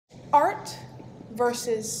Art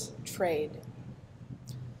versus Trade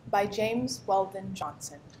by James Weldon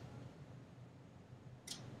Johnson.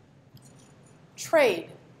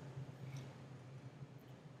 Trade.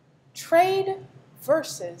 Trade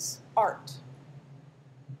versus art.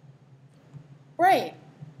 Brain.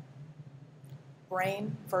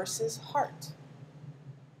 Brain versus heart.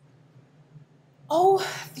 Oh,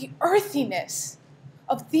 the earthiness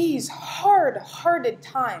of these hard-hearted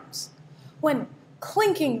times when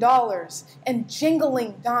clinking dollars and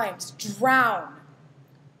jingling dimes drown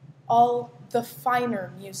all the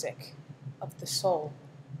finer music of the soul.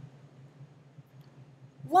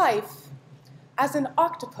 Life as an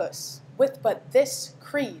octopus with but this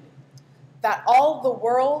creed, that all the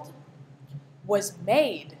world was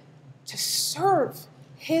made to serve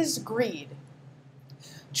his greed.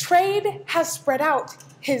 Trade has spread out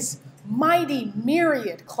his mighty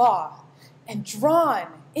myriad claw and drawn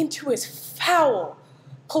into his foul,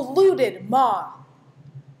 polluted maw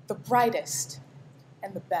the brightest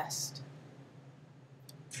and the best.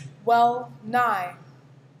 Well nigh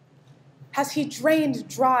has he drained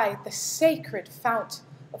dry the sacred fount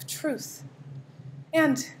of truth,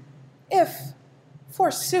 and if,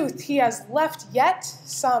 forsooth, he has left yet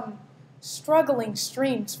some struggling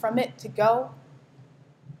streams from it to go,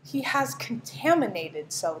 he has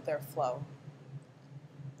contaminated so their flow.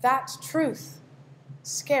 That truth,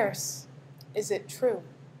 scarce is it true.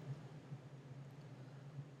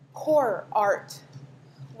 Poor art,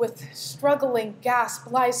 with struggling gasp,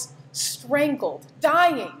 lies strangled,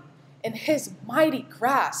 dying in his mighty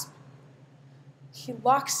grasp. He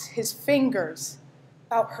locks his fingers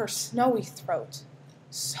about her snowy throat,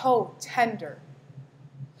 so tender.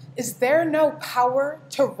 Is there no power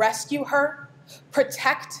to rescue her,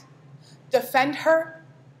 protect, defend her?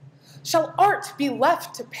 Shall art be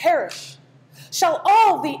left to perish? Shall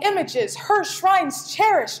all the images her shrines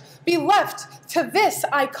cherish be left to this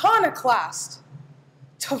iconoclast,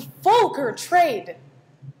 to vulgar trade?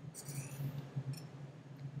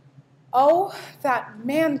 Oh, that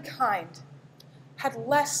mankind had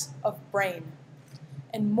less of brain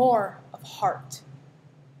and more of heart.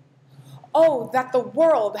 Oh, that the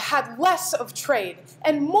world had less of trade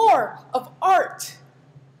and more of art.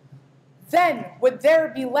 Then would there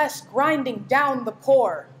be less grinding down the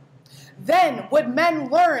poor. Then would men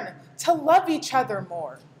learn to love each other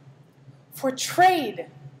more. For trade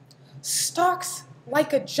stalks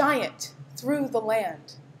like a giant through the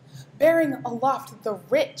land, bearing aloft the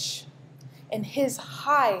rich in his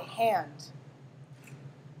high hand,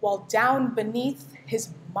 while down beneath his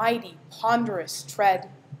mighty ponderous tread,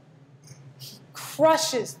 he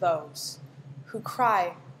crushes those who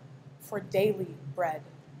cry for daily bread.